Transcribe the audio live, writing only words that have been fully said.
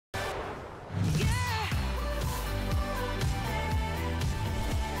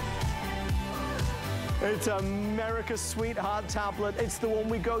It's America's sweetheart tablet. It's the one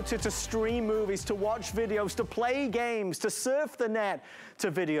we go to stream movies, to watch videos, to play games, to surf the net,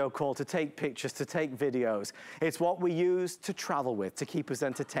 to video call, to take pictures, to take videos. It's what we use to travel with, to keep us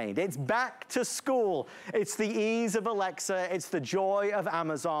entertained. It's back to school. It's the ease of Alexa. It's the joy of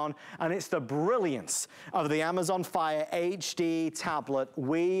Amazon. And it's the brilliance of the Amazon Fire HD tablet.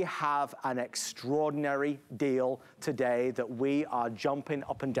 We have an extraordinary deal today that we are jumping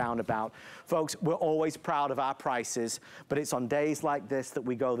up and down about. Folks, we're always proud of our prices, but it's on days like this that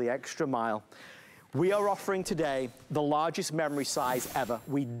we go the extra mile. We are offering today the largest memory size ever.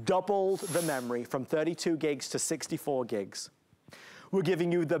 We doubled the memory from 32 gigs to 64 gigs. We're giving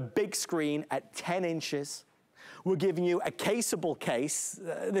you the big screen at 10 inches. We're giving you a caseable case.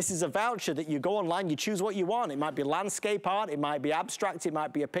 This is a voucher that you go online, you choose what you want. It might be landscape art, it might be abstract, it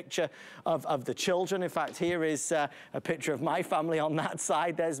might be a picture of the children. In fact, here is a picture of my family on that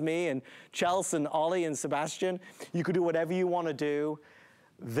side. There's me and Chelsea and Ollie and Sebastian. You could do whatever you want to do.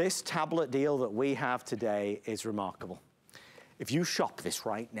 This tablet deal that we have today is remarkable. If you shop this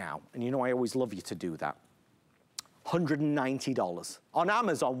right now, and you know I always love you to do that, $190. On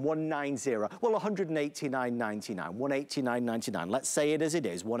Amazon, $190. Well, $189.99, $189.99. Let's say it as it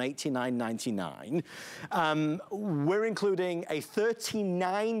is, $189.99. We're including a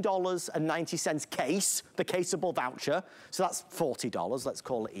 $39.90 case, the caseable voucher. So that's $40, let's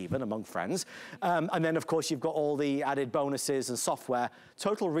call it even among friends. And then, of course, you've got all the added bonuses and software.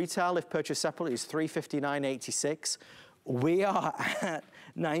 Total retail, if purchased separately, is $359.86. We are at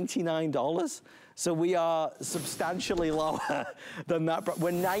 $99. So we are substantially lower than that.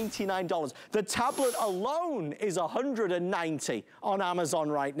 We're $99. The tablet alone is $190 on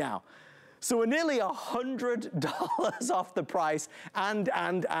Amazon right now. So we're nearly $100 off the price, and.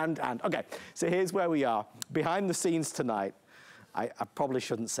 Okay, so here's where we are. Behind the scenes tonight, I probably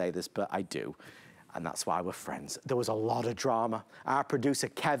shouldn't say this, but I do. And that's why we're friends. There was a lot of drama. Our producer,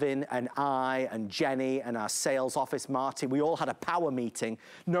 Kevin, and I, and Jenny, and our sales office, Marty, we all had a power meeting.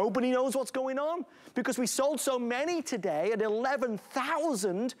 Nobody knows what's going on because we sold so many today at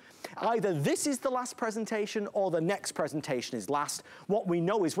 11,000. Either this is the last presentation or the next presentation is last. What we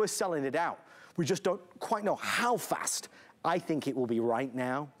know is we're selling it out. We just don't quite know how fast. I think it will be right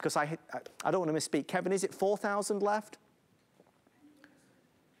now because I don't want to misspeak. Kevin, is it 4,000 left?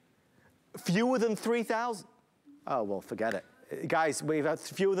 Fewer than 3,000? Oh, well, forget it. Guys, we've had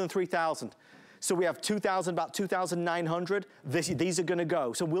fewer than 3,000. So we have 2,000, about 2,900. These are gonna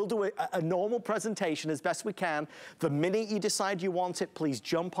go. So we'll do a normal presentation as best we can. The minute you decide you want it, please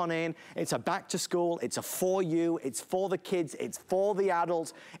jump on in. It's a back to school, it's a for you, it's for the kids, it's for the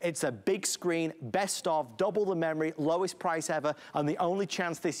adults. It's a big screen, best of, double the memory, lowest price ever, and the only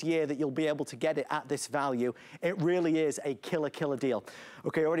chance this year that you'll be able to get it at this value. It really is a killer, killer deal.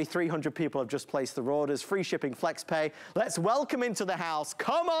 Okay, already 300 people have just placed their orders. Free shipping, flex pay. Let's welcome into the house.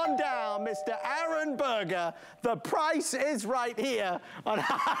 Come on down, Mr. Aaron Berger. The price is right here on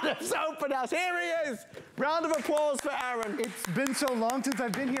Adam's Open House. Here he is. Round of applause for Aaron. It's been so long since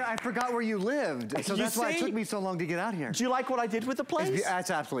I've been here, I forgot where you lived. So that's why it took me so long to get out here. Do you like what I did with the place? It's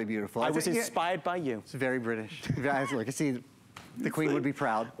absolutely beautiful. I was inspired by you. It's very British. Look, I see the Queen would be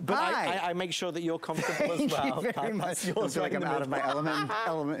proud. But I make sure that you're comfortable as well. Thank you very much. I feel like I'm out of my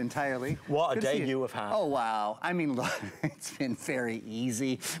element entirely. What a day you have had. Oh, wow. I mean, look, it's been very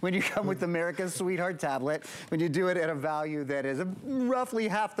easy. When you come with America's Sweetheart tablet, when you do it at a value that is roughly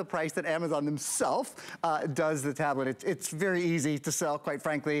half the price that Amazon themselves does the tablet, it's very easy to sell, quite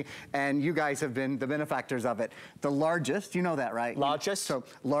frankly, and you guys have been the benefactors of it. The largest, you know that, right? Largest? So,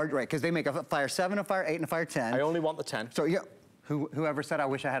 large, right, because they make a Fire 7, a Fire 8, and a Fire 10. I only want the 10. So, yeah. Whoever said I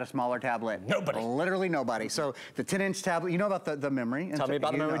wish I had a smaller tablet? Nobody. Literally nobody. So the 10-inch tablet, you know about the memory? Tell me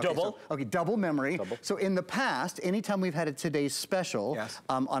about the memory, double. Okay, double memory. Double. So in the past, anytime we've had a today's special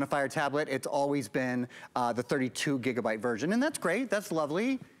on a Fire tablet, it's always been the 32 gigabyte version. And that's great, that's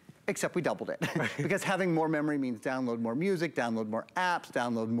lovely. Except we doubled it. Because having more memory means download more music, download more apps,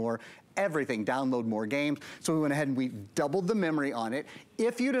 download more everything, download more games. So we went ahead and we doubled the memory on it.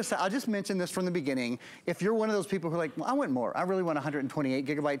 If you decide, I'll just mention this from the beginning, if you're one of those people who are like, well, I want more, I really want a 128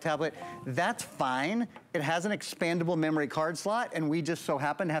 gigabyte tablet, that's fine. It has an expandable memory card slot, and we just so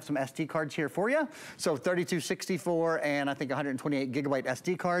happen to have some SD cards here for you. So 32, 64, and I think 128 gigabyte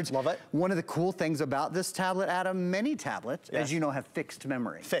SD cards. Love it. One of the cool things about this tablet, Adam, many tablets, as you know, have fixed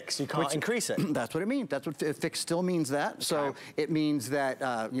memory. Fixed, you can't increase it. That's what it means. That's what fixed still means that. Okay. So it means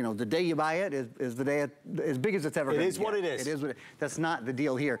that, you know, the day day you buy it is the day as big as it's ever been. It is what it is. It is what that's not the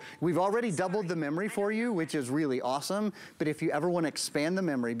deal here. We've already doubled the memory for you, which is really awesome. But if you ever want to expand the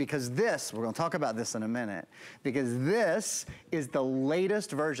memory, because this, we're going to talk about this in a minute, because this is the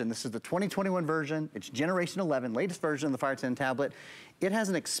latest version. This is the 2021 version. It's generation 11, latest version of the Fire 10 tablet. It has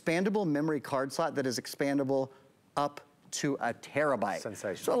an expandable memory card slot that is expandable up to a terabyte.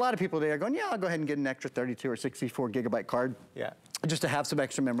 Sensational. So a lot of people today are going, yeah, I'll go ahead and get an extra 32 or 64 gigabyte card. Yeah. Just to have some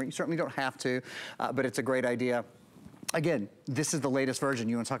extra memory. You certainly don't have to, but it's a great idea. Again, this is the latest version.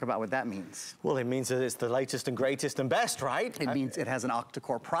 You want to talk about what that means? Well, it means that it's the latest and greatest and best, right? It means it has an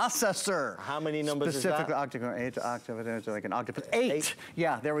octa-core processor. How many numbers is that? Specifically octa-core, 8 octa, like an octopus. 8.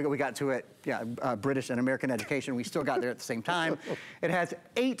 Yeah, there we go. We got to it. Yeah, British and American education. We still got there at the same time. It has an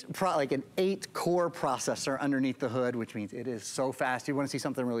 8-core processor underneath the hood, which means it is so fast. You want to see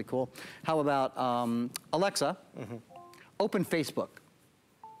something really cool? How about Alexa? Open Facebook.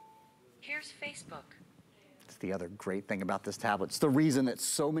 Here's Facebook. The other great thing about this tablet. It's the reason that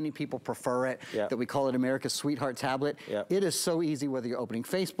so many people prefer it, that we call it America's Sweetheart Tablet. It is so easy, whether you're opening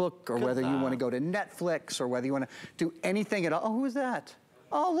Facebook or whether you want to go to Netflix or whether you want to do anything at all. Oh, who is that?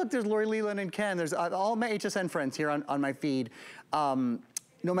 Oh, look, there's Lori, Leland, and Ken. There's all my HSN friends here on my feed.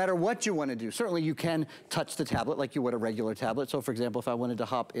 No matter what you want to do, certainly you can touch the tablet like you would a regular tablet. So, for example, if I wanted to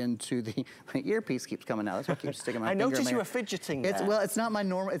hop into the, my earpiece keeps coming out. That's what keeps sticking my finger in my ear. I noticed you were fidgeting there. Well, it's not my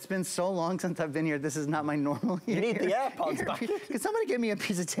normal. It's been so long since I've been here. This is not my normal. You need the AirPods back. Can somebody give me a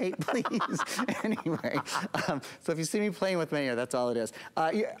piece of tape, please? Anyway, so if you see me playing with my ear, that's all it is.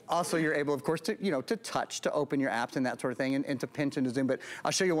 Also, you're able, of course, to to touch, to open your apps and that sort of thing, and to pinch and to zoom. But I'll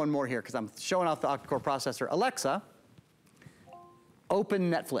show you one more here because I'm showing off the octa-core processor. Alexa,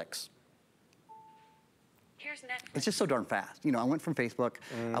 open Netflix. Here's Netflix. It's just so darn fast. I went from Facebook,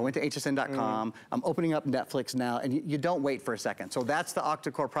 I went to hsn.com, I'm opening up Netflix now, and you don't wait for a second. So that's the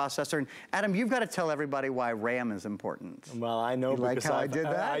octa-core processor. And Adam, you've got to tell everybody why RAM is important. Well, I know because like how I did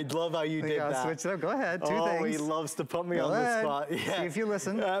that? I love how you did that. Switch it up. Go ahead. Two things. Oh, he loves to put me on the spot. Yeah. See if you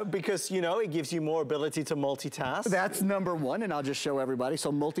listen. Because, it gives you more ability to multitask. That's number one, and I'll just show everybody.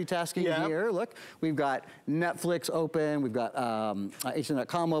 So multitasking here, look, we've got Netflix open, we've got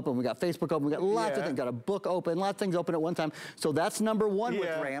hsn.com open, we've got Facebook open, we've got lots of things, got a book open, lots of things open at one time. So that's number one with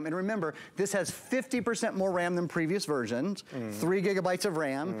RAM. And remember, this has 50% more RAM than previous versions, 3 gigabytes of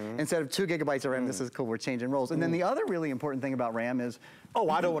RAM instead of 2 gigabytes of RAM. This is cool, we're changing roles. And then the other really important thing about RAM is, oh,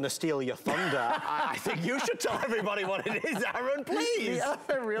 I don't want to steal your thunder. I think you should tell everybody what it is, Aaron, please. The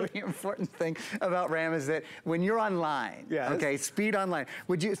other really important thing about RAM is that when you're online, okay, speed online,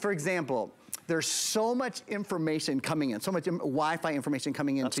 would you, for example, there's so much information coming in, so much Wi-Fi information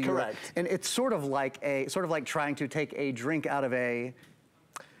coming into you. That's correct. And it's sort of like trying to take a drink out of a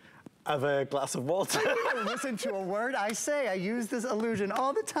glass of water. Listen to a word I say. I use this illusion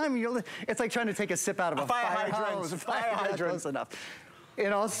all the time. It's like trying to take a sip out of a fire hydrant. Fire hydrant. Close enough.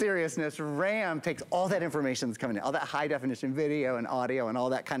 In all seriousness, RAM takes all that information that's coming in, all that high definition video and audio and all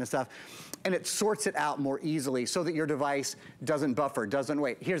that kind of stuff, and it sorts it out more easily so that your device doesn't buffer, doesn't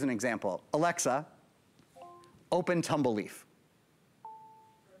wait. Here's an example. Alexa, open Tumbleleaf.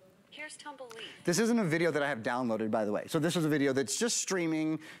 Here's Tumbleleaf. This isn't a video that I have downloaded, by the way. So this is a video that's just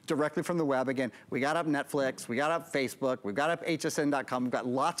streaming directly from the web. Again, we got up Netflix, we got up Facebook, we've got up hsn.com. We've got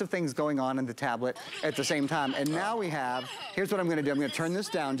lots of things going on in the tablet at the same time. And now we have, here's what I'm gonna do. I'm gonna turn this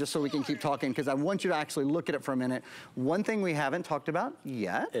down just so we can keep talking because I want you to actually look at it for a minute. One thing we haven't talked about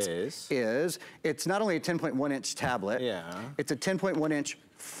yet is it's not only a 10.1 inch tablet, it's a 10.1 inch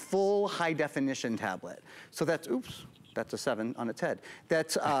full high definition tablet. So that's, oops. That's a 7 on its head.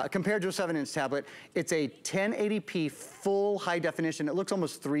 That's compared to a 7-inch tablet, it's a 1080p full high definition. It looks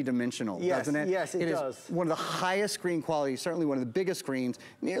almost three-dimensional, doesn't it? Yes, it does. It is one of the highest screen quality, certainly one of the biggest screens,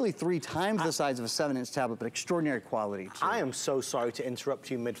 nearly 3 times the size of a 7-inch tablet, but extraordinary quality too. I am so sorry to interrupt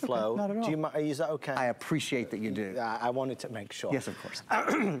you mid-flow. Not at all. Is that okay? I appreciate that you do. I wanted to make sure. Yes, of course.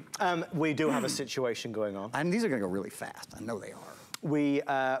 We do have a situation going on. And these are gonna go really fast. I know they are. We,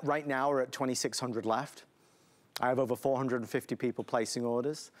 right now, are at 2,600 left. I have over 450 people placing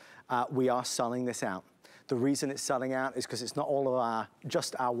orders. We are selling this out. The reason it's selling out is because it's not all of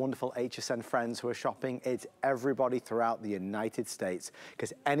just our wonderful HSN friends who are shopping, it's everybody throughout the United States.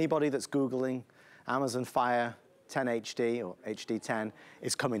 Because anybody that's Googling Amazon Fire 10 HD or HD10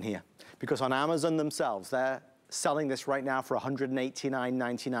 is coming here. Because on Amazon themselves, they're selling this right now for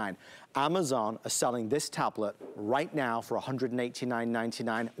 $189.99. Amazon are selling this tablet right now for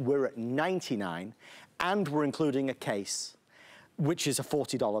 $189.99. We're at $99, and we're including a case. which is a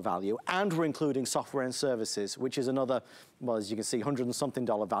 $40 value, and we're including software and services, which is another, well, as you can see, $100 and something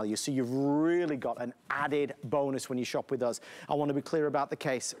value. So you've really got an added bonus when you shop with us. I want to be clear about the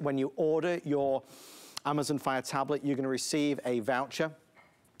case. When you order your Amazon Fire tablet, you're going to receive a voucher,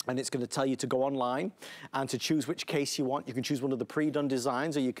 and it's going to tell you to go online and to choose which case you want. You can choose one of the pre-done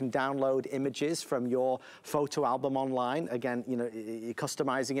designs, or you can download images from your photo album online. Again, you know, you're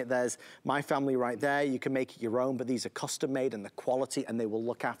customizing it. There's my family right there. You can make it your own, but these are custom made and the quality, and they will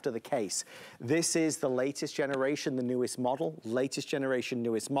look after the case. This is the latest generation, the newest model, latest generation,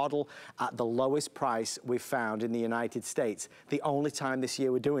 newest model at the lowest price we've found in the United States. The only time this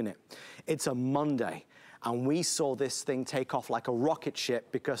year we're doing it. It's a Monday. And we saw this thing take off like a rocket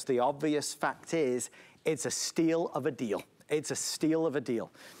ship because the obvious fact is it's a steal of a deal. It's a steal of a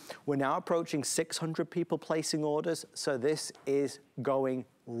deal. We're now approaching 600 people placing orders, so this is going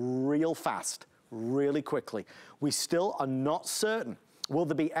real fast, really quickly. We still are not certain. Will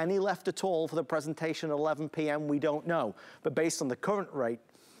there be any left at all for the presentation at 11 p.m.? We don't know. But based on the current rate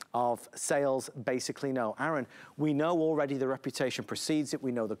of sales, basically no. Aaron, we know already the reputation precedes it.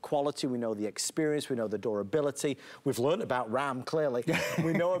 We know the quality, we know the experience, we know the durability. We've learned about RAM, clearly.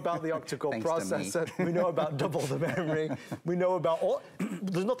 We know about the octa-core processor. We know about double the memory. We know about all,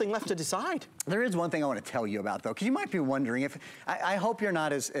 there's nothing left to decide. There is one thing I want to tell you about, though, because you might be wondering if, I hope you're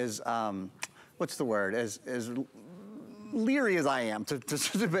not as what's the word, as leery as I am,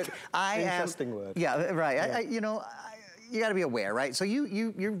 but I am. Interesting word. Yeah, right. Yeah. You know, you got to be aware, right? So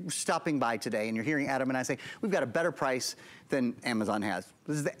you're stopping by today and you're hearing Adam and I say, we've got a better price than Amazon has.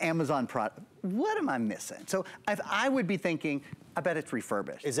 This is the Amazon product. What am I missing? So I would be thinking, I bet it's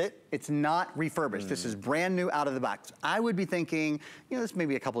refurbished. Is it? It's not refurbished. This is brand new out of the box. I would be thinking, you know, this may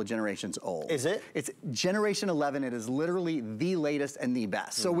be a couple of generations old. Is it? It's generation 11. It is literally the latest and the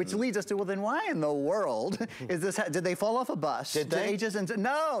best. So which leads us to, well, then why in the world is this, did they fall off a bus? Did they?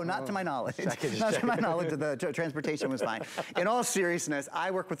 No, not to my knowledge. Not to my knowledge, the transportation was fine. In all seriousness,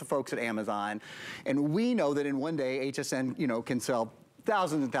 I work with the folks at Amazon, and we know that in one day, HSN, you know, can sell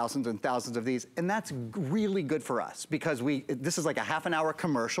thousands and thousands and thousands of these, and that's really good for us because this is like a half-an-hour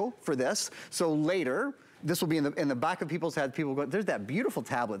commercial for this. So later, this will be in the back of people's heads. People go, there's that beautiful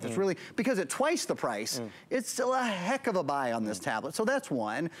tablet that's really, because at twice the price, it's still a heck of a buy on this tablet. So that's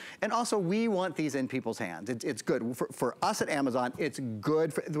one. And also, we want these in people's hands. It's good. For us at Amazon, it's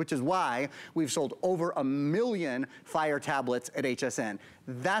good, which is why we've sold over 1 million Fire tablets at HSN.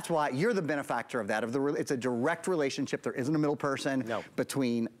 That's why you're the benefactor of that. It's a direct relationship. There isn't a middle person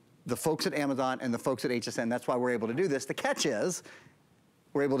between the folks at Amazon and the folks at HSN. That's why we're able to do this. The catch is,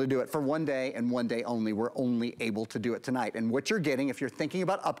 we're able to do it for one day and one day only. We're only able to do it tonight. And what you're getting, if you're thinking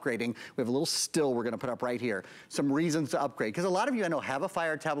about upgrading, we have a little still we're gonna put up right here. Some reasons to upgrade. Because a lot of you I know have a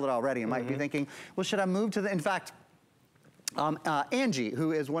Fire tablet already and might be thinking, well, should I move to in fact, Angie,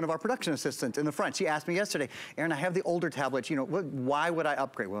 who is one of our production assistants in the front, she asked me yesterday, Aaron, I have the older tablets, you know, why would I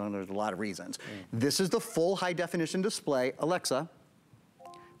upgrade? Well, there's a lot of reasons. This is the full high definition display. Alexa,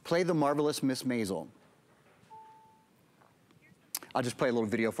 play The Marvelous Miss Maisel. I'll just play a little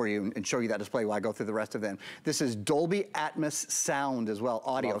video for you and show you that display while I go through the rest of them. This is Dolby Atmos sound as well,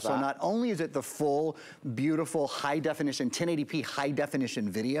 audio. So not only is it the full, beautiful, high definition, 1080p high definition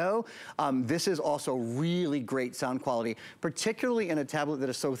video, this is also really great sound quality, particularly in a tablet that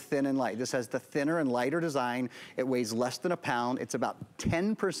is so thin and light. This has the thinner and lighter design. It weighs less than a pound. It's about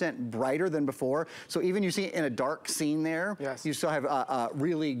 10% brighter than before. So even you see it in a dark scene there, you still have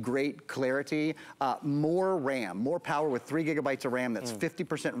really great clarity. More RAM, more power with 3 gigabytes of RAM. That's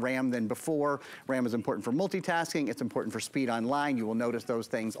 50% RAM than before. RAM is important for multitasking. It's important for speed online. You will notice those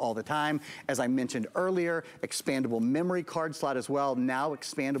things all the time. As I mentioned earlier, expandable memory card slot as well, now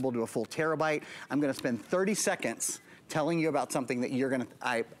expandable to a full terabyte. I'm gonna spend 30 seconds telling you about something that you're gonna,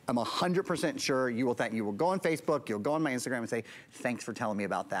 I'm 100% sure you will thank. You will go on Facebook, you'll go on my Instagram and say, thanks for telling me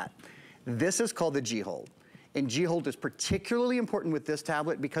about that. This is called the G-Hold. And G-Hold is particularly important with this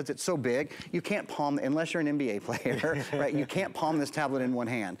tablet because it's so big, you can't palm, unless you're an NBA player, right? You can't palm this tablet in one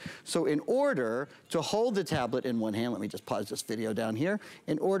hand. So in order to hold the tablet in one hand, let me just pause this video down here.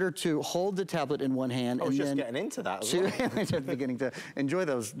 In order to hold the tablet in one hand, I was just getting into that as well. Just beginning to enjoy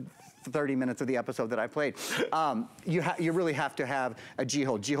those 30 minutes of the episode that I played. You really have to have a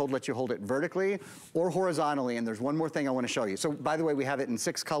G-Hold. G-Hold lets you hold it vertically or horizontally, and there's one more thing I want to show you. So by the way, we have it in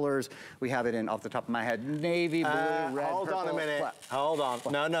 6 colors. We have it in, off the top of my head, navy, blue, red, hold purple, on a minute. black. Hold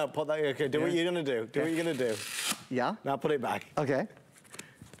on. No, put that, okay, do what you're gonna do. Do what you're gonna do. Yeah? Now put it back. Okay.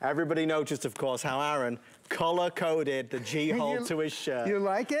 Everybody noticed, of course, how Aaron color-coded the G-hole to his shirt. You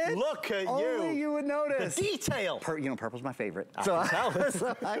like it? Look at you. Only you would notice. The detail. You know, purple's my favorite. So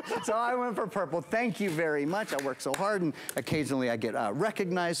I went for purple. Thank you very much. I work so hard, and occasionally I get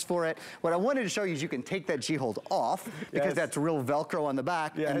recognized for it. What I wanted to show you is you can take that G-hold off, because that's real Velcro on the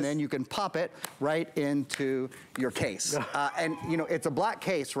back, and then you can pop it right into your case. And you know, it's a black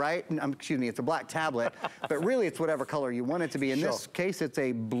case, right? Excuse me, it's a black tablet, but really it's whatever color you want it to be. In this case, it's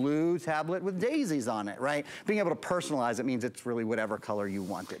a blue tablet with daisies on it, right? Being able to personalize it means it's really whatever color you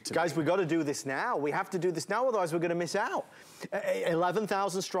want it to be. Guys, we've got to do this now. We have to do this now, otherwise we're going to miss out.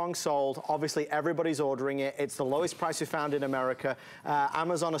 11,000 strong sold. Obviously, everybody's ordering it. It's the lowest price we found in America.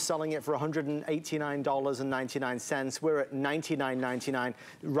 Amazon are selling it for $189.99. We're at $99.99.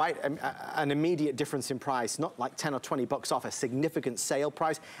 Right, an immediate difference in price, not like 10 or 20 bucks off, a significant sale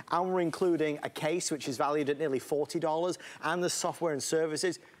price. And we're including a case, which is valued at nearly $40, and the software and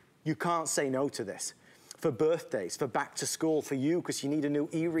services. You can't say no to this. For birthdays, for back to school, for you because you need a new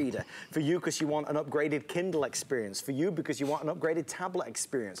e-reader, for you because you want an upgraded Kindle experience, for you because you want an upgraded tablet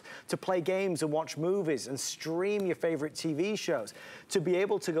experience, to play games and watch movies and stream your favorite TV shows, to be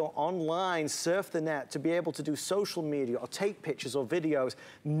able to go online, surf the net, to be able to do social media or take pictures or videos,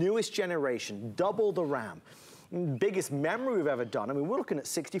 newest generation, double the RAM. Biggest memory we've ever done. I mean, we're looking at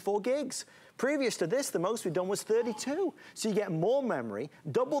 64 gigs. Previous to this, the most we've done was 32. So you get more memory,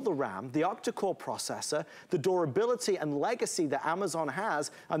 double the RAM, the octa-core processor, the durability and legacy that Amazon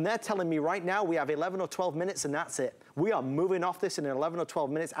has, and they're telling me right now we have 11 or 12 minutes and that's it. We are moving off this in 11 or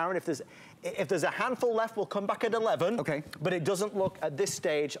 12 minutes. Aaron, if there's a handful left, we'll come back at 11. Okay. But it doesn't look at this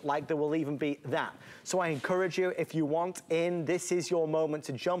stage like there will even be that. So I encourage you, if you want in, this is your moment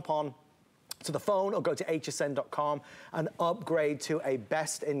to jump on to the phone or go to hsn.com and upgrade to a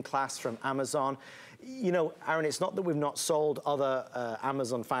best-in-class from Amazon. You know, Aaron, it's not that we've not sold other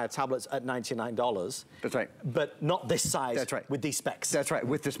Amazon Fire tablets at $99. That's right. But not this size. That's right. With these specs. That's right,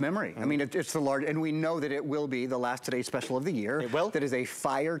 with this memory. I mean, it's the large, and we know that it will be the last Today Special of the year. It will. That is a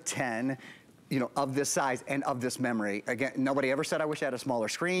Fire 10. You know, of this size and of this memory. Again, nobody ever said I wish I had a smaller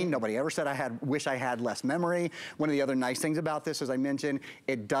screen. Nobody ever said wish I had less memory. One of the other nice things about this, as I mentioned,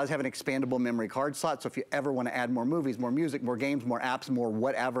 it does have an expandable memory card slot. So if you ever want to add more movies, more music, more games, more apps, more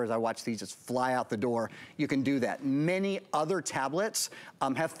whatever, as I watch these just fly out the door, you can do that. Many other tablets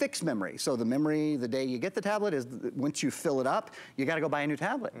have fixed memory. So the memory, the day you get the tablet is once you fill it up, you got to go buy a new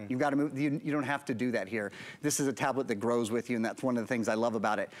tablet. You've got to move. You don't have to do that here. This is a tablet that grows with you, and that's one of the things I love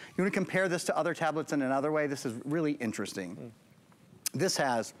about it. You want to compare this to other tablets in another way? This is really interesting. This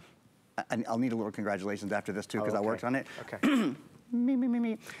has, and I'll need a little congratulations after this too, because I worked on it. Okay.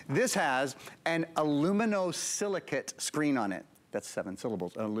 me. This has an aluminosilicate screen on it. That's 7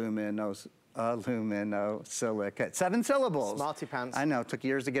 syllables. Aluminosilicate. 7 syllables. Smarty pants. I know, it took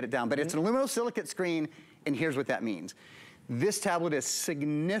years to get it down, but it's an aluminosilicate screen, and here's what that means. This tablet is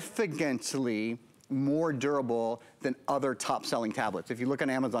significantly more durable than other top-selling tablets. If you look on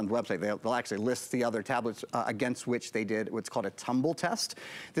Amazon's website, they'll actually list the other tablets against which they did what's called a tumble test.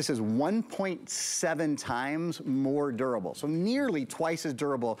 This is 1.7 times more durable, so nearly twice as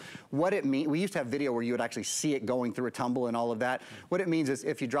durable. What it means, we used to have video where you would actually see it going through a tumble and all of that. What it means is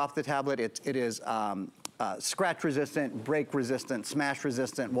if you drop the tablet, it is scratch resistant, break resistant, smash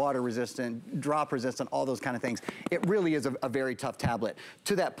resistant, water resistant, drop resistant, all those kind of things. It really is a very tough tablet.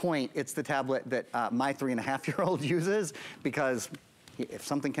 To that point, it's the tablet that my 3.5-year-old uses, because if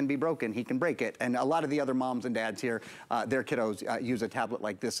something can be broken, he can break it. And a lot of the other moms and dads here, their kiddos use a tablet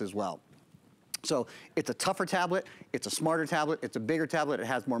like this as well. So it's a tougher tablet, it's a smarter tablet, it's a bigger tablet, it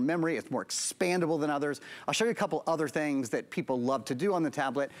has more memory, it's more expandable than others. I'll show you a couple other things that people love to do on the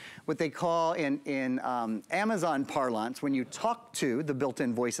tablet. What they call in Amazon parlance, when you talk to the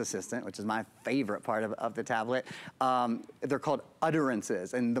built-in voice assistant, which is my favorite part of the tablet, they're called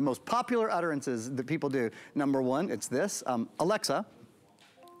utterances. And the most popular utterances that people do, number one, it's this, Alexa,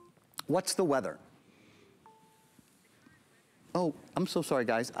 what's the weather? Oh, I'm so sorry,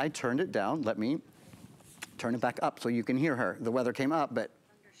 guys. I turned it down. Let me turn it back up so you can hear her. The weather came up, but...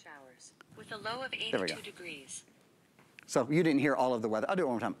 Thunder showers with a low of 82 degrees. So you didn't hear all of the weather. I'll do it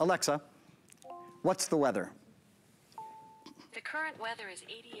one more time. Alexa, what's the weather? The current weather is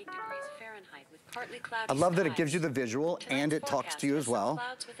 88 degrees Fahrenheit with partly cloudy I love that it skies. gives you the visual and it talks to you as well.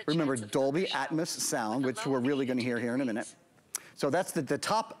 Remember, Dolby Atmos sound, which we're really going to hear here in a minute. So that's the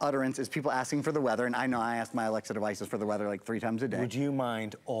top utterance is people asking for the weather, and I know I ask my Alexa devices for the weather like 3 times a day. Would you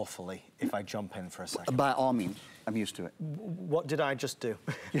mind awfully if I jump in for a second? By all means. I'm used to it. What did I just do?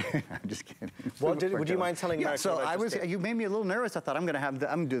 I'm just kidding. Would you mind telling America so you made me a little nervous. I thought I'm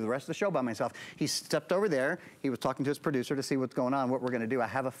gonna do the rest of the show by myself. He stepped over there. He was talking to his producer to see what's going on, what we're gonna do. I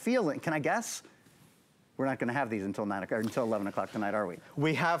have a feeling. Can I guess? we're not going to have these until 11 o'clock tonight, are we?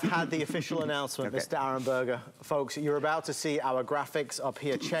 We have had the official announcement, Mr. Aaron Berger. Folks, you're about to see our graphics up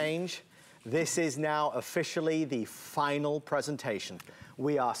here change. This is now officially the final presentation.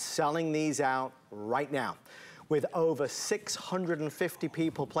 We are selling these out right now. With over 650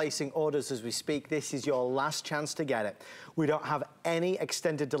 people placing orders as we speak, this is your last chance to get it. We don't have any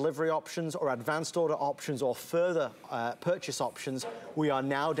extended delivery options or advanced order options or further purchase options. We are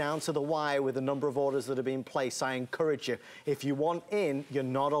now down to the wire with the number of orders that are being placed. I encourage you, if you want in, you're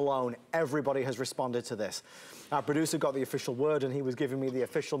not alone. Everybody has responded to this. Our producer got the official word and he was giving me the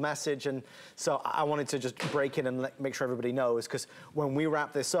official message, and so I wanted to just break in and make sure everybody knows, because when we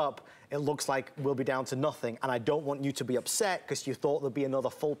wrap this up, it looks like we'll be down to nothing, and I don't want you to be upset because you thought there'd be another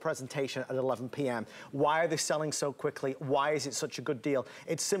full presentation at 11 p.m. Why are they selling so quickly? Why is it such a good deal?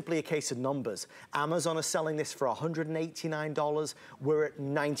 It's simply a case of numbers. Amazon is selling this for $189. We're at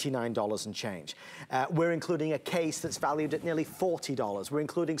 $99 and change. We're including a case that's valued at nearly $40. We're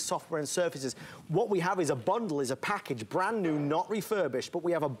including software and services. What we have is a bundle, is a package, brand new, not refurbished, but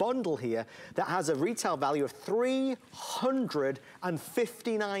we have a bundle here that has a retail value of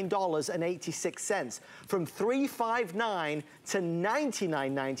 $359.86, from $359 to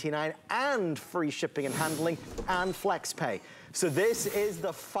 $99.99, and free shipping and handling and flex pay. So this is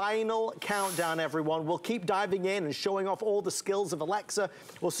the final countdown, everyone. We'll keep diving in and showing off all the skills of Alexa.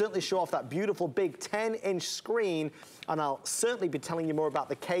 We'll certainly show off that beautiful big 10-inch screen, and I'll certainly be telling you more about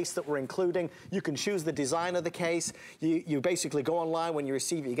the case that we're including. You can choose the design of the case. You basically go online when you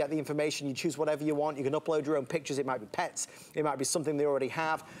receive it, you get the information, you choose whatever you want. You can upload your own pictures. It might be pets, it might be something they already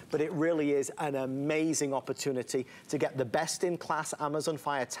have, but it really is an amazing opportunity to get the best-in-class Amazon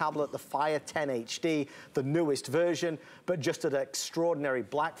Fire tablet, the Fire 10 HD, the newest version, but just at an extraordinary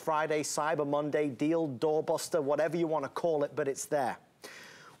Black Friday, Cyber Monday deal, doorbuster, whatever you want to call it, but it's there.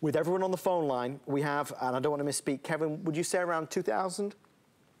 With everyone on the phone line, we have, and I don't want to misspeak, Kevin, would you say around 2,000?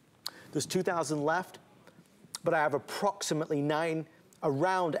 There's 2,000 left, but I have approximately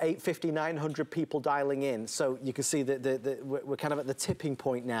around 850, 900 people dialing in. So you can see that we're kind of at the tipping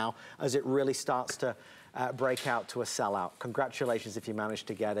point now as it really starts to break out to a sellout. Congratulations if you managed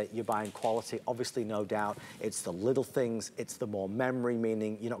to get it. You're buying quality, obviously, no doubt. It's the little things. It's the more memory,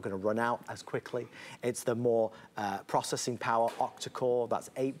 meaning you're not going to run out as quickly. It's the more processing power, octa-core. That's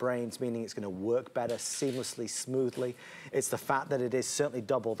 8 brains, meaning it's going to work better, seamlessly, smoothly. It's the fact that it is certainly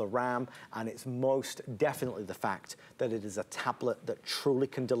double the RAM, and it's most definitely the fact that it is a tablet that truly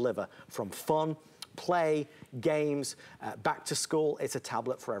can deliver from fun, play, games, back to school. It's a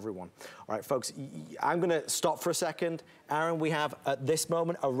tablet for everyone. All right, folks, I'm going to stop for a second. Aaron, we have at this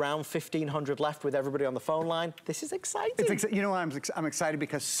moment around 1,500 left with everybody on the phone line. This is exciting. You know, I'm excited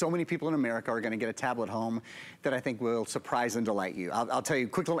because so many people in America are going to get a tablet home that I think will surprise and delight you. I'll tell you a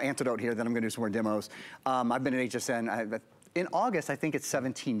quick little antidote here, then I'm going to do some more demos. I've been at HSN. In August, I think it's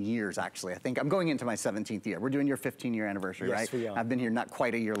 17 years, actually. I think I'm going into my 17th year. We're doing your 15-year anniversary, right? Yes, we are. I've been here not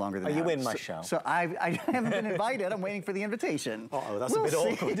quite a year longer than that. Are you in my show? So I haven't been invited. I'm waiting for the invitation. Uh-oh, that's a bit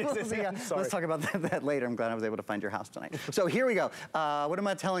awkward. Let's talk about that later. I'm glad I was able to find your house tonight. So here we go. What am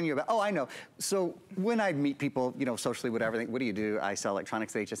I telling you about? Oh, I know. So when I meet people, you know, socially, whatever, what do you do? I sell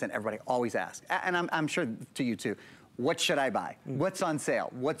electronics at HSN. Everybody always asks, and I'm sure to you too, what should I buy? What's on sale?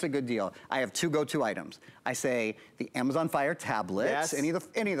 What's a good deal? I have 2 go-to items. I say the Amazon Fire tablets, yes.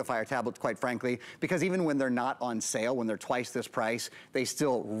 any of the Fire tablets, quite frankly, because even when they're not on sale, when they're twice this price, they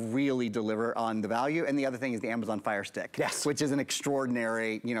still really deliver on the value. And the other thing is the Amazon Fire Stick, yes, which is an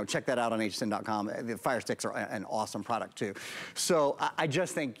extraordinary, you know, check that out on hsn.com. The Fire Sticks are an awesome product too. So I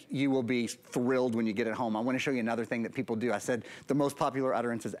just think you will be thrilled when you get it home. I want to show you another thing that people do. I said the most popular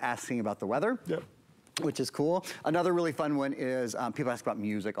utterance is asking about the weather. Yep. Which is cool. Another really fun one is people ask about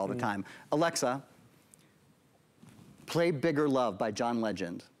music all the time. Alexa, play Bigger Love by John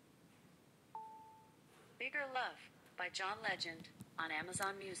Legend. Bigger Love by John Legend on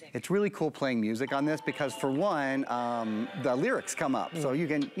Amazon Music. It's really cool playing music on this because, for one, the lyrics come up. So you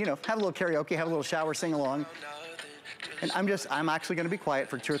can, you know, have a little karaoke, have a little shower, sing along. And I'm actually going to be quiet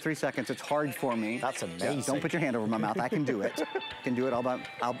for 2 or 3 seconds. It's hard for me. That's amazing. Yeah, don't put your hand over my mouth. I can do it. I can do it.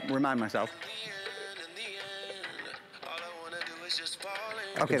 I'll remind myself.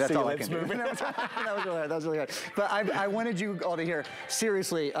 Okay, that's all I can do. That was really hard. But I wanted you all to hear,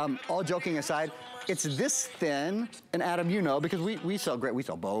 seriously, all joking aside, It's this thin, and Adam, you know, because we sell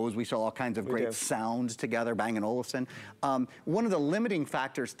Bose, we sell all kinds of great sounds together, Bang & Olufsen. One of the limiting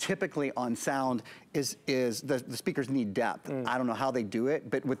factors typically on sound is the speakers need depth. I don't know how they do it,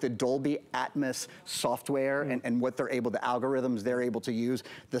 but with the Dolby Atmos software and what they're able, the algorithms they're able to use,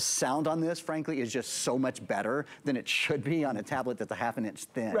 the sound on this, frankly, is just so much better than it should be on a tablet that's a half an inch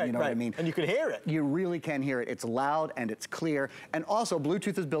thin. You know what I mean? And you can hear it. You really can hear it. It's loud and it's clear. And also,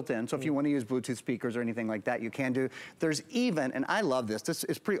 Bluetooth is built in, so if you want to use Bluetooth speakers or anything like that, you can do. There's even, and I love this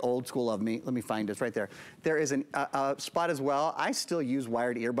is pretty old school of me. Let me find this right there. There is a spot as well. I still use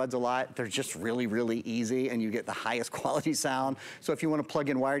wired earbuds a lot. They're just really, really easy, and you get the highest quality sound. So if you want to plug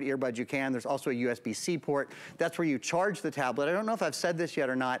in wired earbuds, you can. There's also a USB-C port. That's where you charge the tablet. I don't know if I've said this yet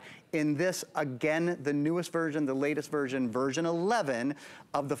or not. In this, again, the newest version, the latest version, version 11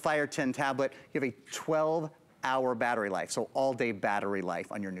 of the Fire 10 tablet, you have a 12-hour battery life, so all-day battery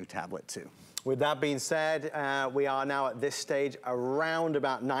life on your new tablet, too. With that being said, we are now at this stage around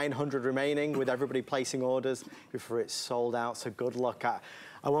about 900 remaining with everybody placing orders before it's sold out, so good luck.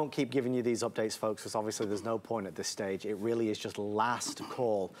 I won't keep giving you these updates, folks, because obviously there's no point at this stage. It really is just last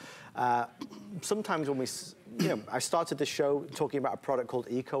call. Sometimes when I started the show talking about a product called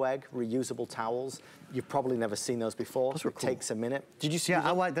EcoEgg, reusable towels. You've probably never seen those before. Those were cool. It takes a minute. Did you see them?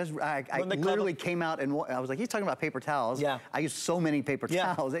 I literally came out and I was like, he's talking about paper towels. Yeah. I use so many paper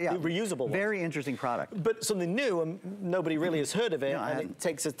towels. Yeah. Reusable ones. Very interesting product. But something new, and nobody really has heard of it, and it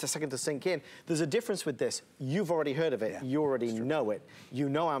takes a second to sink in. There's a difference with this. You've already heard of it. Yeah. You already know it. You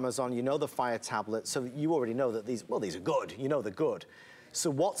know Amazon, you know the Fire tablet, so you already know that these are good. You know they're good. So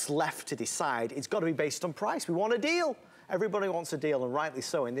what's left to decide? It's got to be based on price. We want a deal. Everybody wants a deal, and rightly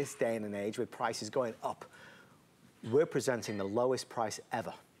so in this day and age with prices going up. We're presenting the lowest price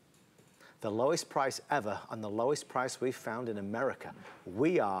ever. The lowest price ever, and the lowest price we've found in America.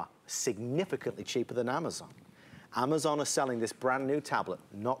 We are significantly cheaper than Amazon. Amazon are selling this brand new tablet,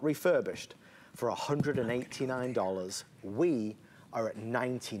 not refurbished, for $189. We are at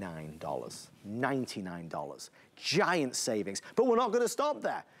 $99. $99. Giant savings. But we're not going to stop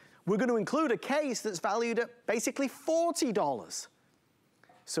there. We're going to include a case that's valued at basically $40.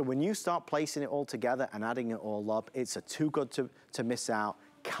 So when you start placing it all together and adding it all up, it's too good to miss out.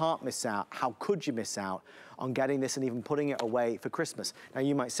 Can't miss out. How could you miss out on getting this and even putting it away for Christmas? Now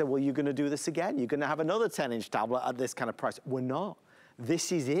you might say, well, you're going to do this again. You're going to have another 10-inch tablet at this kind of price. We're not.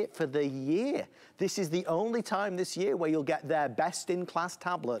 This is it for the year. This is the only time this year where you'll get their best-in-class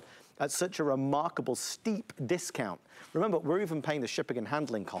tablet at such a remarkable steep discount. Remember, we're even paying the shipping and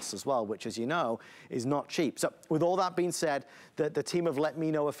handling costs as well, which, as you know, is not cheap. So with all that being said, the team have let me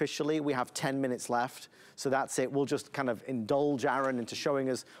know officially we have 10 minutes left. So that's it. We'll just kind of indulge Aaron into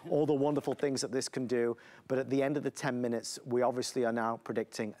showing us all the wonderful things that this can do. But at the end of the 10 minutes, we obviously are now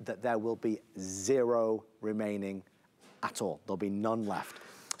predicting that there will be 0 remaining at all. There'll be none left.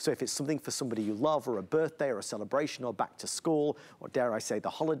 So if it's something for somebody you love, or a birthday, or a celebration, or back to school, or dare I say the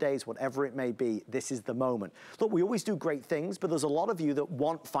holidays, whatever it may be, this is the moment. Look, we always do great things, but there's a lot of you that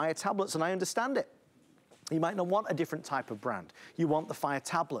want Fire tablets, and I understand it. You might not want a different type of brand. You want the Fire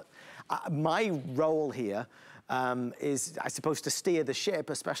tablet. My role here is, I suppose, to steer the ship,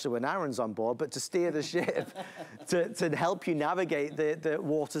 especially when Aaron's on board, but to steer the ship to help you navigate the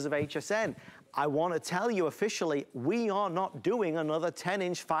waters of HSN. I want to tell you officially, we are not doing another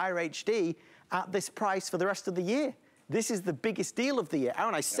 10-inch Fire HD at this price for the rest of the year. This is the biggest deal of the year.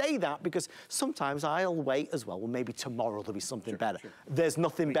 Aaron, I say that because sometimes I'll wait as well. Well, maybe tomorrow there'll be something better. Sure. There's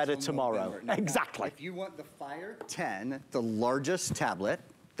nothing better tomorrow. Exactly. If you want the Fire 10, the largest tablet,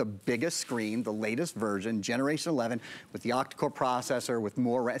 the biggest screen, the latest version, Generation 11, with the octa-core processor, with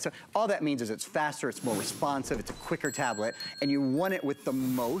more RAM. So all that means is it's faster, it's more responsive, it's a quicker tablet, and you want it with the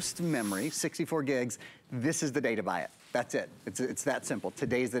most memory, 64 gigs, this is the day to buy it. That's it. It's that simple.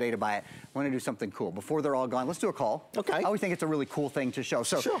 Today's the day to buy it. I want to do something cool. Before they're all gone, let's do a call. Okay. I always think it's a really cool thing to show.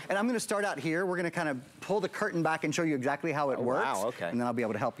 So, sure. And I'm going to start out here. We're going to kind of pull the curtain back and show you exactly how it works. Wow, okay. And then I'll be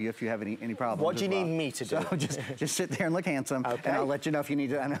able to help you if you have any problems. What do you need me to do? So just sit there and look handsome. Okay. And I'll let you know if you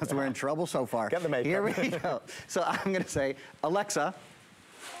need to. I know we're in trouble so far. Get the makeup. Here we go. So I'm going to say, Alexa,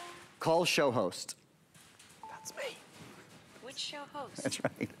 call show host. That's me. Which show host? That's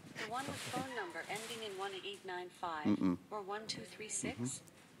right. The one with phone number ending in 1895 or 1236?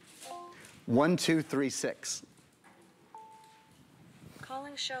 1236.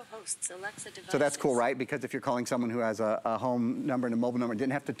 calling show hosts Alexa devices. So that's cool, right? Because if you're calling someone who has a home number and a mobile number,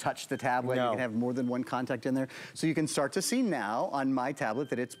 didn't have to touch the tablet. No. You can have more than one contact in there. So you can start to see now on my tablet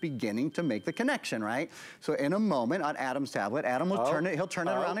that it's beginning to make the connection, right? So in a moment on Adam's tablet, Adam will turn it, he'll turn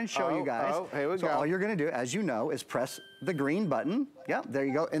it around and show you guys. Here we go. So all you're gonna do, as you know, is press the green button. Yep, there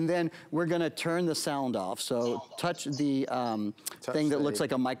you go. And then we're gonna turn the sound off. So touch the thing that looks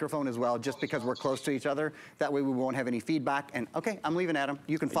like a microphone as well, just because we're close to each other. That way we won't have any feedback. And okay, I'm leaving, Adam.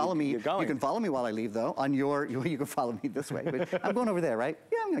 You can follow me. You can follow me while I leave, though. On your, you can follow me this way. But I'm going over there, right?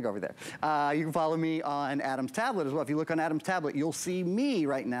 Yeah, I'm gonna go over there. You can follow me on Adam's tablet as well. If you look on Adam's tablet, you'll see me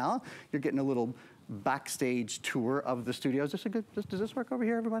right now. You're getting a little backstage tour of the studio. Is this a good, does this work over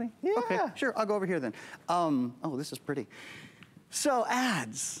here, everybody? Yeah. Okay, sure, I'll go over here then. Oh, this is pretty. So,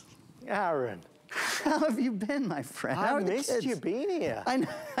 ads. Aaron. How have you been, my friend? How I missed you being here. I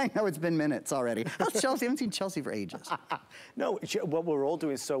know it's been minutes already. How's Chelsea? I haven't seen Chelsea for ages. No, well, we're all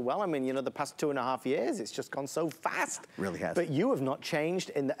doing so well. I mean, you know, the past 2.5 years, it's just gone so fast. Really has. But you have not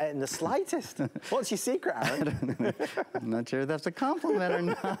changed in the slightest. What's your secret, Aaron? I'm not sure if that's a compliment or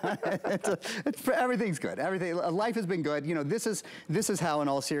not. Everything's good. Life has been good. You know, this is how, in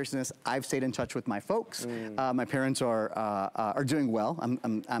all seriousness, I've stayed in touch with my folks. My parents are doing well.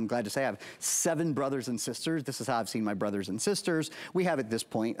 I'm glad to say I have 7 brothers and sisters. This is how I've seen my brothers and sisters. We have at this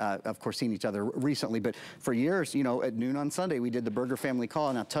point, of course, seen each other recently, but for years, you know, at noon on Sunday, we did the Burger family call,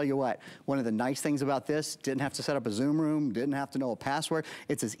 and I'll tell you what, one of the nice things about this, didn't have to set up a Zoom room, didn't have to know a password.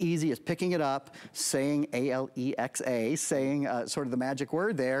 It's as easy as picking it up, saying Alexa, saying sort of the magic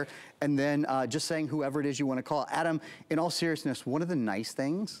word there, and then just saying whoever it is you want to call. Adam, in all seriousness, one of the nice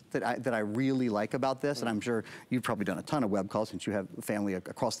things that I really like about this, and I'm sure you've probably done a ton of web calls since you have family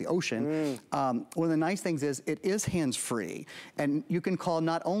across the ocean, one of the nice things is it is hands-free, and you can call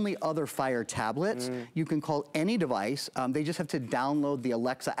not only other Fire tablets, you can call any device. They just have to download the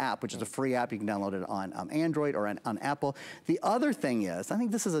Alexa app, which is a free app. You can download it on Android or on Apple. The other thing is, I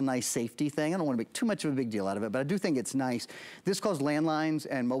think this is a nice safety thing. I don't want to make too much of a big deal out of it, but I do think it's nice. This calls landlines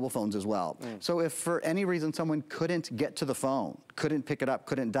and mobile phones as well. So if for any reason someone couldn't get to the phone, couldn't pick it up,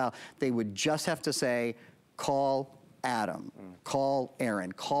 couldn't dial, they would just have to say, call Adam, call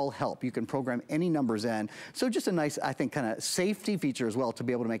Aaron, call help. You can program any numbers in. So just a nice, I think, kind of safety feature as well to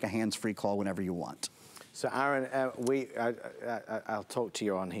be able to make a hands-free call whenever you want. So Aaron, I'll talk to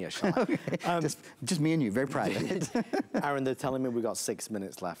you on here, shall I? Okay. Just me and you, very private. Aaron, they're telling me we've got 6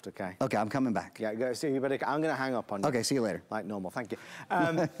 minutes left, okay? Okay, I'm coming back. Yeah, go, so you better, I'm gonna hang up on you. Okay, see you later. Like normal, thank you.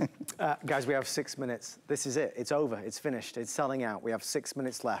 Guys, we have 6 minutes. This is it, it's over, it's finished, it's selling out. We have 6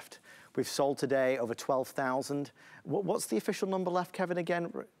 minutes left. We've sold today over 12,000. What's the official number left, Kevin,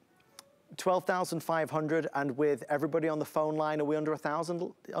 again? 12,500, and with everybody on the phone line, are we under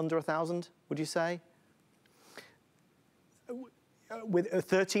 1,000? Under 1,000, would you say? With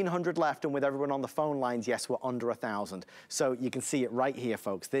 1,300 left, and with everyone on the phone lines, yes, we're under 1,000. So you can see it right here,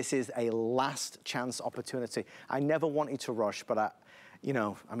 folks. This is a last chance opportunity. I never wanted to rush, but you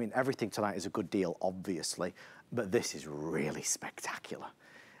know, I mean, everything tonight is a good deal, obviously, but this is really spectacular.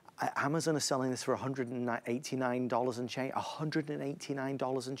 Amazon is selling this for $189 and change.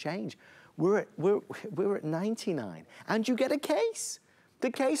 $189 and change. We're at 99, and you get a case.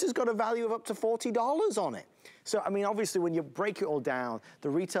 The case has got a value of up to $40 on it. So, I mean, obviously, when you break it all down, the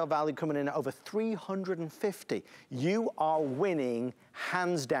retail value coming in at over $350. You are winning,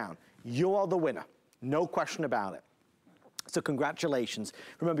 hands down. You are the winner, no question about it. So congratulations.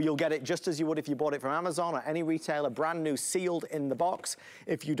 Remember, you'll get it just as you would if you bought it from Amazon or any retailer, brand new, sealed in the box.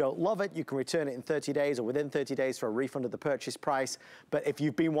 If you don't love it, you can return it in 30 days or within 30 days for a refund of the purchase price. But if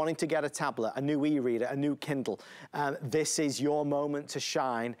you've been wanting to get a tablet, a new e-reader, a new Kindle, this is your moment to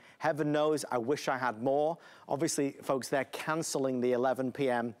shine. Heaven knows, I wish I had more. Obviously, folks, they're canceling the 11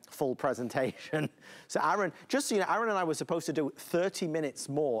 p.m. full presentation. So Aaron, just so you know, Aaron and I were supposed to do 30 minutes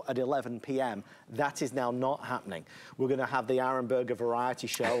more at 11 p.m. That is now not happening. We're going to have the Aaron Berger Variety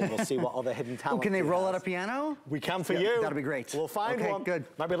Show, and we'll see what other hidden talent. Can they roll out a piano? We can for you. That'll be great. We'll find one. Good.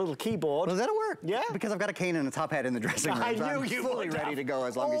 Might be a little keyboard. Well, that'll work. Yeah. Because I've got a cane and a top hat in the dressing room. I knew I'm you fully would ready to go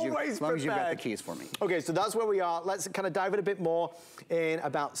as long as you've got the keys for me. Okay, so that's where we are. Let's kind of dive in a bit more. In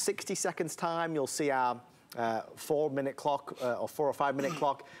about 60 seconds time, you'll see our 4-minute clock or 4 or 5 minute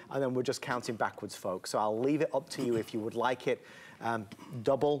clock, and then we're just counting backwards, folks. So I'll leave it up to you if you would like it.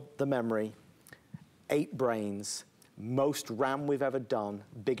 Double the memory, 8 brains, most RAM we've ever done,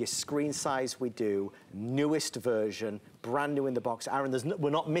 biggest screen size we do, newest version, brand new in the box. Aaron, we're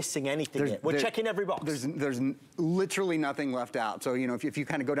not missing anything here. We're checking every box. There's literally nothing left out. So, you know, if you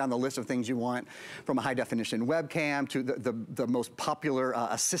kind of go down the list of things you want, from a high definition webcam to the most popular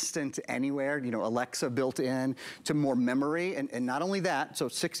assistant anywhere, you know, Alexa built in, to more memory, and not only that, so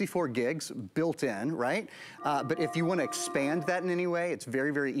 64 gigs built in, right? But if you want to expand that in any way, it's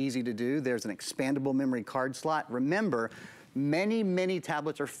very, very easy to do. There's an expandable memory card slot. Remember, many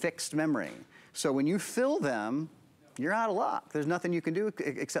tablets are fixed memory. So when you fill them, you're out of luck. There's nothing you can do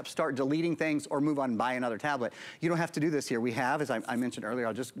except start deleting things or move on and buy another tablet. You don't have to do this here. We have, as I mentioned earlier,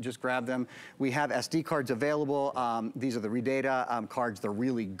 I'll just grab them. We have SD cards available. These are the Redata cards. They're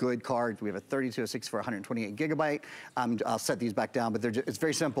really good cards. We have a 32, a 64, 128 gigabyte. I'll set these back down, but it's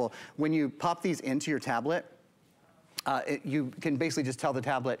very simple. When you pop these into your tablet, you can basically just tell the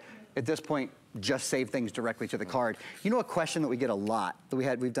tablet, at this point, just save things directly to the card. You know, a question that we get a lot,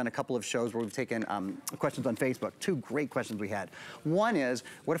 that we've done a couple of shows where we've taken questions on Facebook. Two great questions we had. One is,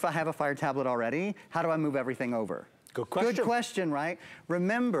 what if I have a Fire tablet already? How do I move everything over? Good question. Good question, right?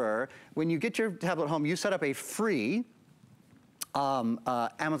 Remember, when you get your tablet home, you set up a free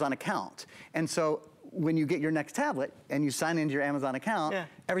Amazon account. And so when you get your next tablet and you sign into your Amazon account,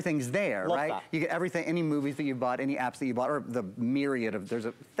 everything's there, Love right? that. You get everything, any movies that you bought, any apps that you bought, or the myriad of, there's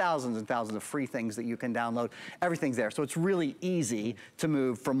thousands and thousands of free things that you can download. Everything's there. So it's really easy to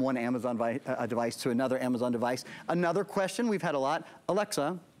move from one Amazon device to another Amazon device. Another question we've had a lot,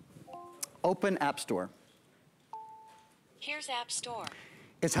 Alexa, open App Store. Here's App Store.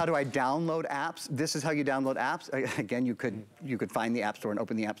 It's how do I download apps? This is how you download apps. Again, you could find the App Store and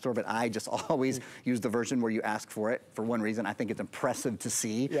open the App Store, but I just always use the version where you ask for it. For one reason, I think it's impressive to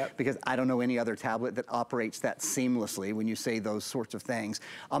see, because I don't know any other tablet that operates that seamlessly when you say those sorts of things.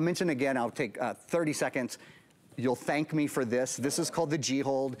 I'll mention again, I'll take 30 seconds. You'll thank me for this. This is called the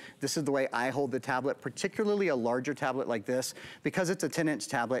G-Hold. This is the way I hold the tablet, particularly a larger tablet like this. Because it's a 10-inch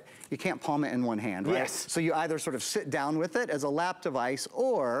tablet, you can't palm it in one hand, right? Yes. So you either sort of sit down with it as a lap device,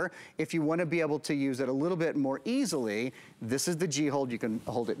 or if you want to be able to use it a little bit more easily, this is the G-Hold. You can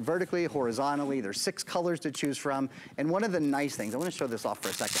hold it vertically, horizontally. There's 6 colors to choose from. And one of the nice things, I want to show this off for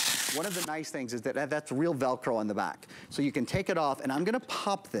a second. One of the nice things is that that's real Velcro on the back. So you can take it off, and I'm going to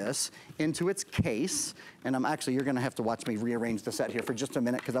pop this into its case. And you're going to have to watch me rearrange the set here for just a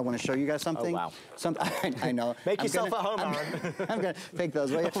minute, because I want to show you guys something. Oh, wow. I know. Make yourself at home, Aaron. I'm going to take those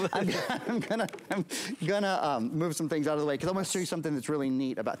away. I'm going to move some things out of the way, because I want to show you something that's really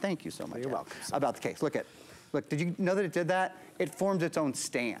neat about, thank you so much. You're welcome. About the case. Look, did you know that it did that? It forms its own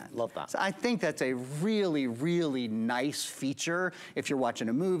stand. Love that. So I think that's a really, really nice feature if you're watching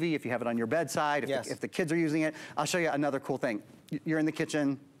a movie, if you have it on your bedside, if the kids are using it. I'll show you another cool thing. You're in the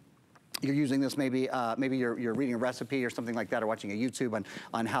kitchen. You're using this, maybe you're reading a recipe or something like that, or watching a YouTube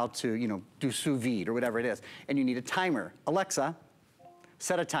on how to, do sous vide or whatever it is, and you need a timer. Alexa,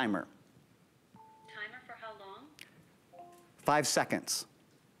 set a timer. Timer for how long? 5 seconds.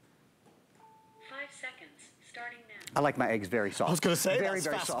 5 seconds, starting now. I like my eggs very soft. I was going to say, very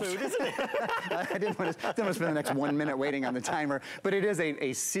that's fast soft. food, isn't it? I didn't want to spend the next 1 minute waiting on the timer, but it is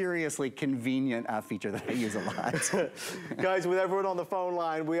a seriously convenient feature that I use a lot. Guys, with everyone on the phone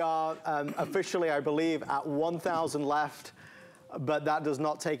line, we are officially, I believe, at 1,000 left. But that does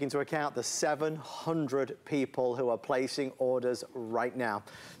not take into account the 700 people who are placing orders right now.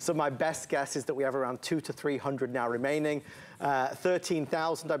 So my best guess is that we have around 200 to 300 now remaining.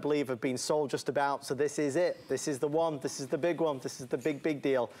 13,000, I believe, have been sold just about. So this is it. This is the one. This is the big one. This is the big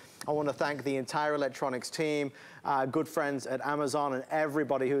deal. I want to thank the entire electronics team, good friends at Amazon, and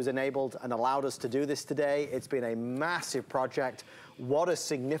everybody who's enabled and allowed us to do this today. It's been a massive project. What a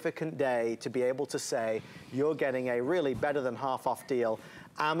significant day to be able to say you're getting a really better than half off deal.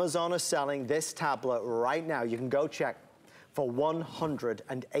 Amazon are selling this tablet right now. You can go check for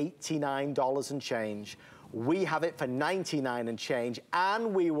 $189 and change. We have it for $99 and change,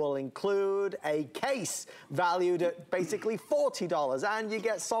 and we will include a case valued at basically $40, and you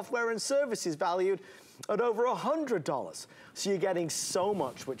get software and services valued at over $100. So you're getting so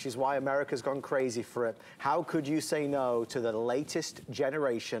much, which is why America's gone crazy for it. How could you say no to the latest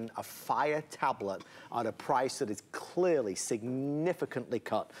generation of Fire tablet at a price that is clearly significantly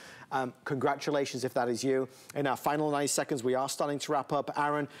cut? Congratulations if that is you. In our final 9 seconds, we are starting to wrap up.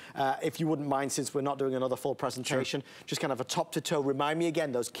 Aaron, if you wouldn't mind, since we're not doing another full presentation, just kind of a top to toe, remind me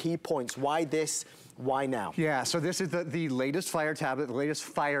again those key points, why this Why now? Yeah, so this is the latest Fire tablet, the latest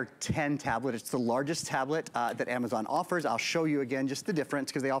Fire 10 tablet. It's the largest tablet that Amazon offers. I'll show you again just the difference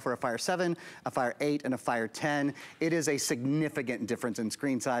because they offer a Fire 7, a Fire 8, and a Fire 10. It is a significant difference in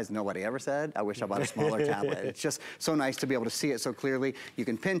screen size. Nobody ever said, I wish I bought a smaller tablet. It's just so nice to be able to see it so clearly. You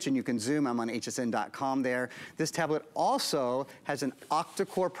can pinch and you can zoom. I'm on hsn.com there. This tablet also has an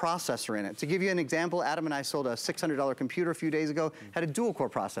octa-core processor in it. To give you an example, Adam and I sold a $600 computer a few days ago, had a dual-core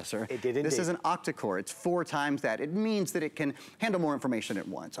processor. It did indeed. This is an octa-core. It's 4 times that. It means that it can handle more information at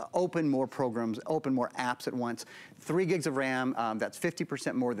once, open more programs, open more apps at once. 3 gigs of RAM, that's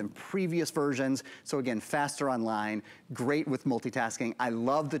 50% more than previous versions. So again, faster online, great with multitasking. I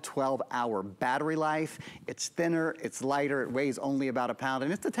love the 12-hour battery life. It's thinner, it's lighter, it weighs only about a pound,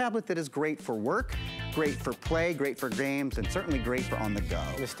 and it's a tablet that is great for work, great for play, great for games, and certainly great for on the go.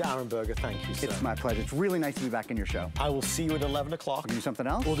 Mr. Arenberger, thank you, sir. It's my pleasure. It's really nice to be back in your show. I will see you at 11 o'clock. We'll do something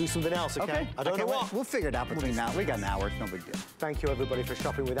else? We'll do something else, okay? I don't know what. We'll figure it out between now. We got an hour. It's no big deal. Thank you, everybody, for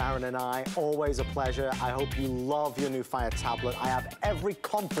shopping with Aaron and I. Always a pleasure. I hope you love your new Fire tablet. I have every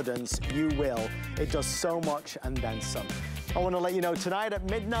confidence you will. It does so much and then some. I want to let you know, tonight at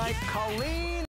midnight, Colleen